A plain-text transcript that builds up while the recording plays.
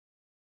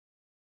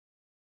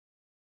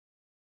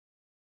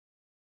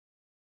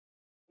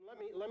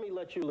Let me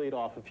let you lead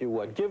off, if you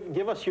would.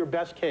 Give us your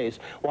best case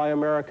why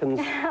Americans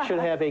should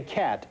have a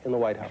cat in the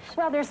White House.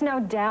 Well, there's no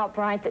doubt,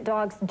 Bryant, that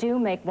dogs do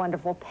make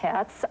wonderful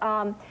pets.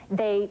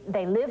 They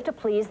live to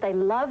please, they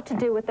love to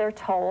do what they're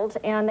told,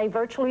 and they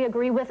virtually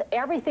agree with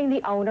everything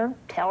the owner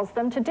tells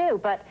them to do.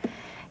 But,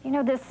 you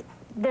know,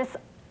 this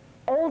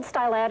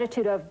old-style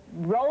attitude of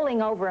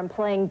rolling over and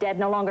playing dead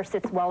no longer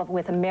sits well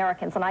with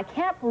Americans, and I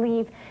can't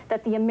believe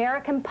that the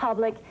American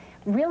public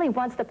really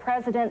wants the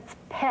president's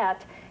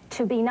pet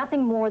to be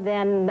nothing more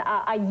than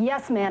a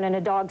yes man in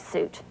a dog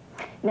suit.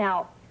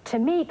 Now, to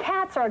me,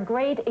 cats are a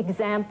great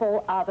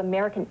example of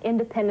American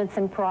independence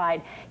and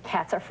pride.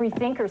 Cats are free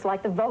thinkers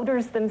like the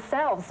voters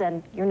themselves,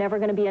 and you're never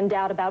going to be in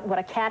doubt about what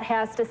a cat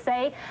has to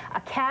say.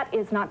 A cat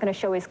is not going to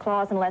show his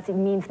claws unless he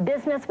means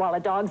business, while a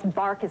dog's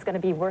bark is going to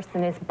be worse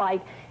than his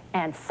bite.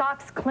 And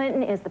Sox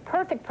Clinton is the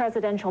perfect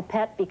presidential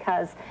pet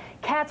because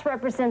cats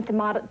represent the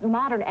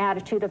modern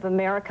attitude of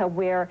America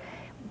where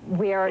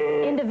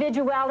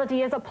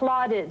individuality is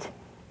applauded.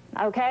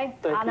 Okay?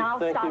 Thank you. I'll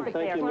stop it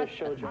there. Thank you, Ms.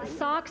 Shojai.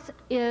 Sox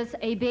is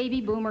a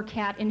baby boomer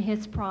cat in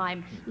his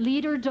prime.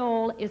 Leader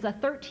Dole is a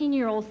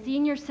 13-year-old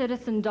senior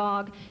citizen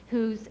dog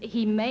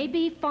he may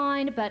be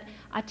fine, but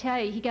I tell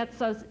you, he gets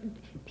those,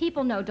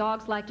 people know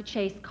dogs like to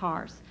chase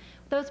cars.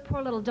 Those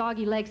poor little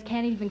doggy legs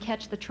can't even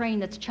catch the train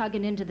that's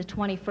chugging into the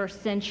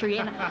 21st century.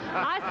 And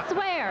I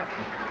swear,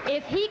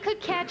 if he could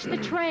catch the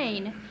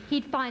train,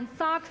 he'd find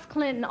Sox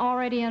Clinton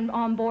already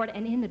on board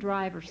and in the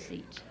driver's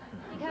seat.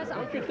 Because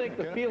don't you think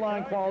the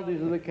feline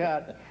qualities of the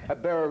cat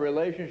bear a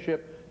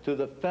relationship to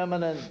the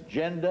feminine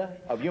gender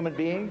of human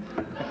beings?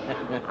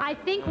 I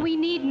think we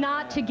need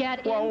not to get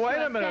into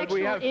wait a minute.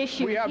 sexual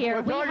issue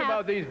here. We're talking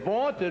about these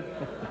vaunted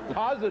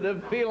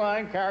positive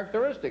feline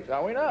characteristics,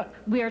 are we not?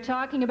 We are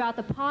talking about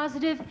the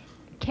positive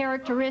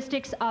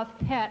characteristics of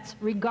pets,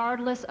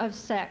 regardless of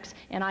sex.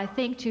 And I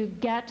think to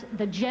get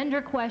the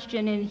gender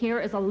question in here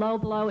is a low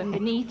blow and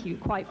beneath you,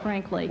 quite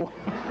frankly.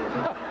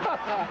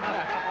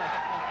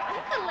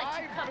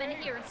 Come in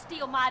here and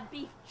steal my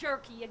beef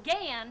jerky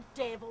again.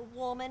 Devil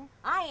woman,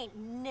 I ain't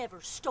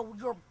never stole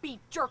your beef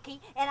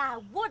jerky, and I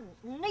wouldn't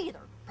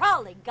neither.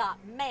 Probably got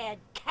mad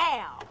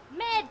cow.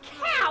 Mad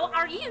cow?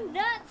 Are you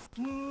nuts?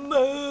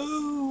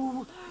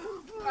 Moo!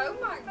 Oh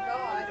my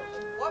God,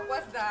 what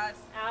was that?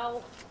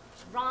 Oh,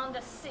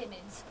 Rhonda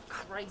Simmons,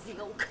 crazy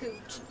old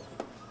coot.